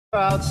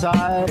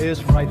Outside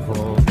is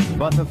frightful,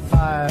 but the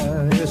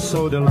fire is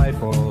so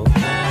delightful.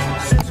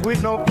 Since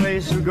we've no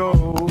place to go,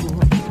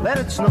 let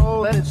it snow,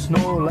 let it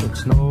snow, let it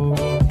snow.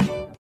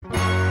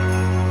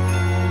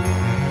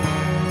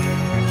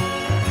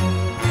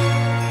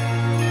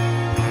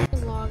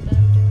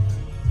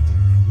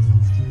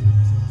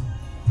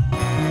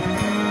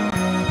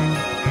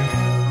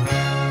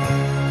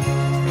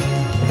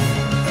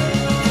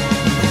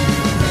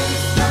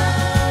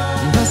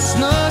 The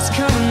snow's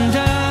coming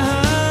down.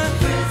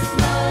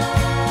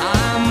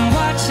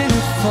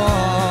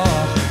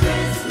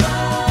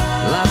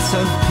 Lots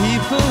of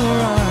people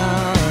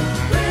around.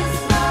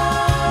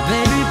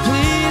 Baby,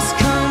 please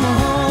come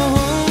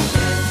home.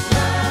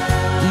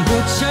 The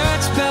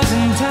church bells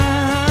in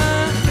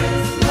town,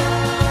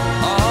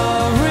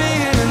 all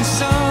ringing in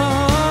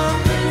song,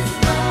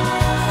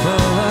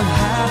 full of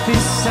happy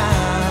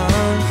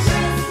sounds.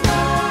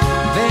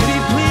 Baby,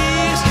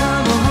 please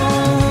come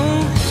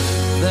home.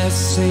 They're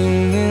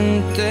singing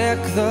Deck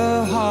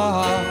the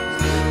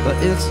Halls, but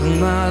it's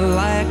not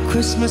like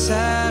Christmas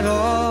at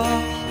all.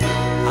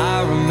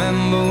 I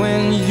remember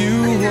when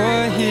you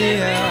were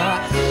here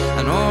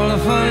and all the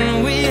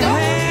fun we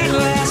had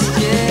last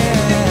year.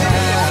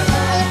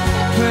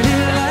 Pretty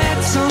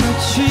lights on the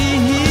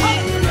tree,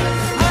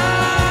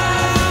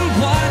 I'm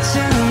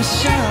watching them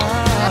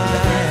shine.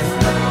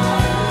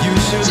 You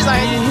should be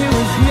here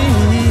with me.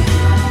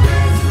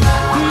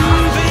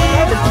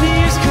 Baby,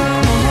 please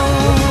come home.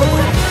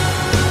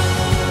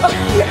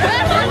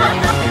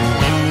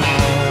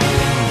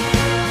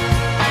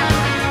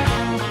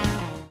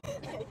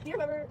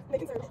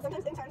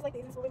 Sometimes in times like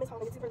these, when we miss home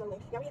and it's super lonely.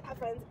 Yeah, we have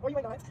friends, or you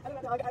might not. I'm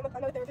not a dog,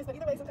 I'm not a therapist, but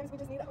either way, sometimes we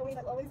just need a homie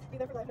that will always be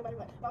there for life no matter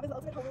what. Bob is the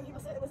ultimate homie. He will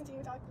sit and listen to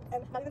you talk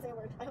and not even say a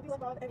word. I hope you love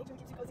Bob and each of you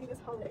keeps you cozy this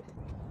holiday.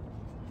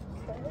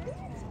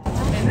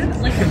 And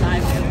that's like a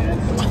vibe.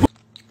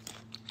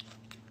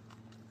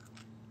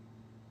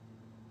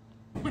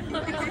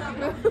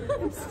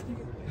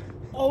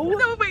 Oh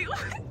no! Wait,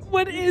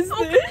 what is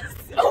this?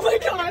 Oh my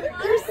god,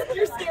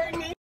 you're scaring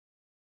me.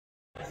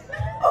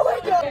 Oh my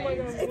god. Oh my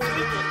god.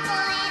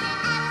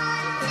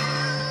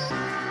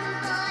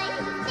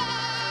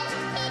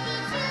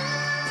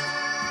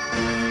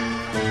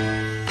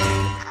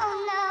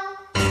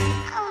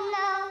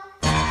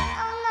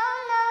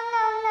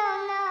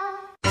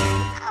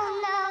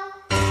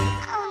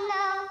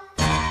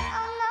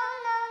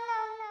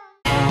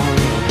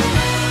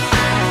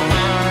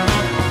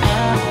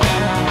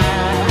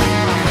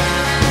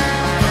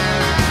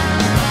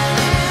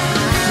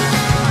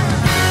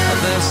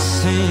 It's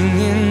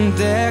singing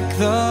Deck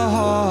the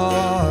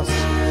Halls,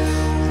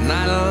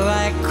 not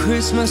like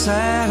Christmas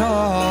at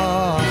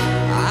all.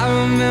 I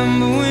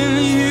remember when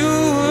you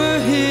were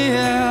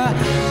here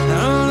and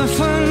all the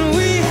fun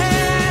we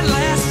had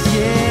last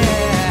year.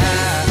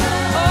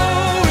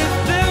 Oh, if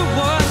there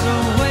was a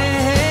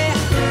way,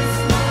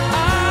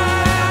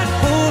 I'd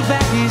hold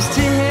back these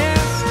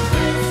tears.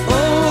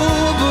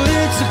 Oh, but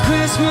it's a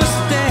Christmas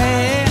day.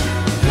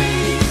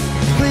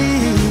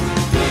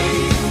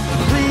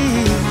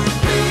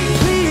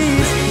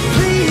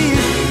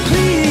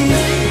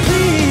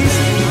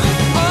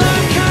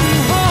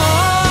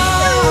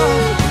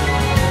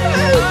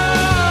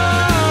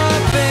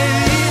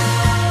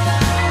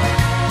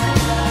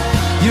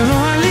 You know I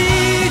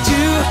need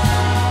you.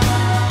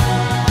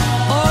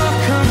 Oh,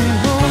 coming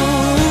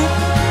home.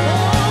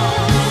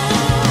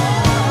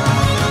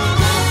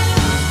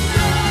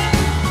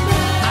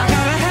 I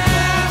gotta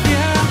have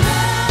you.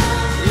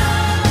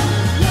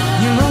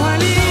 You know I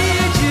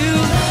need you.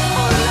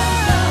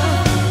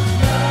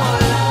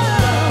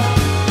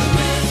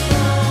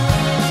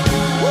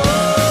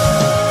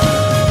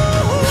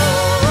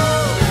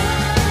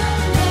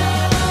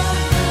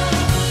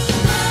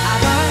 I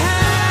gotta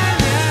have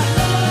you.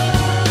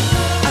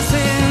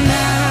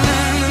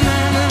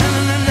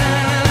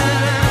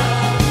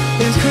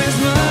 It's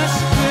Christmas,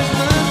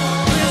 Christmas,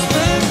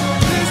 Christmas,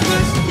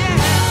 Christmas, yeah.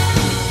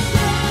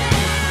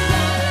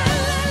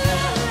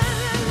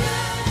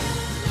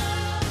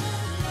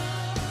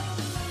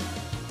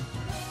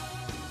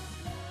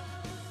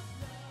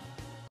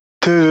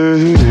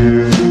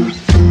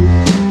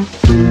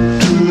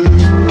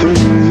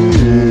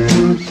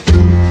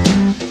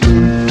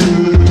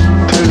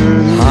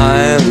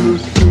 I'm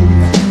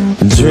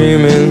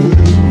dreaming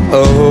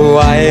of a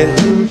white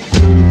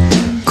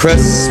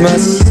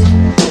Christmas.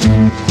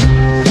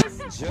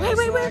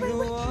 Wait.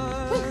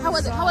 How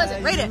was it? How was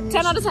it? Rate it.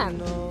 10 out of 10.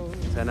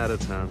 10 out of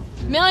 10.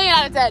 Million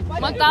out of 10.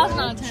 1,000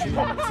 out of 10.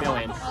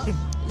 Million.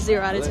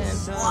 0 out of 10.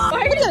 What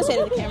are you gonna say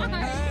to the camera?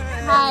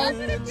 Hi.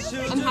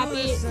 I'm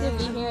happy to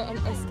be here and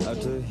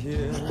escaping.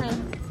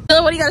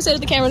 Dylan, what do you gotta say to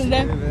the camera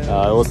today?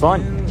 It was fun.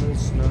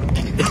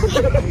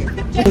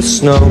 The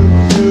snow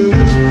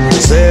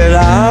said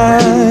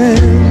I'm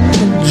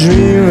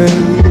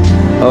dreaming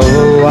of a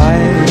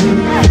white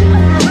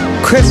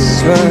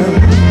Christmas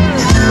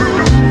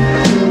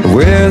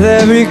with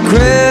every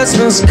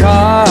Christmas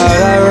card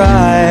I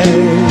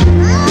write.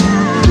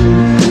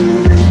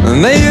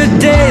 May your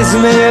days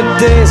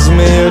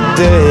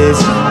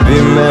be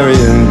merry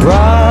and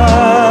bright.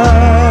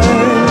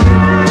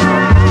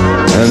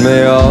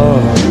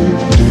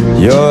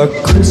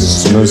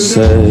 Christmas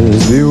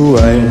says beware.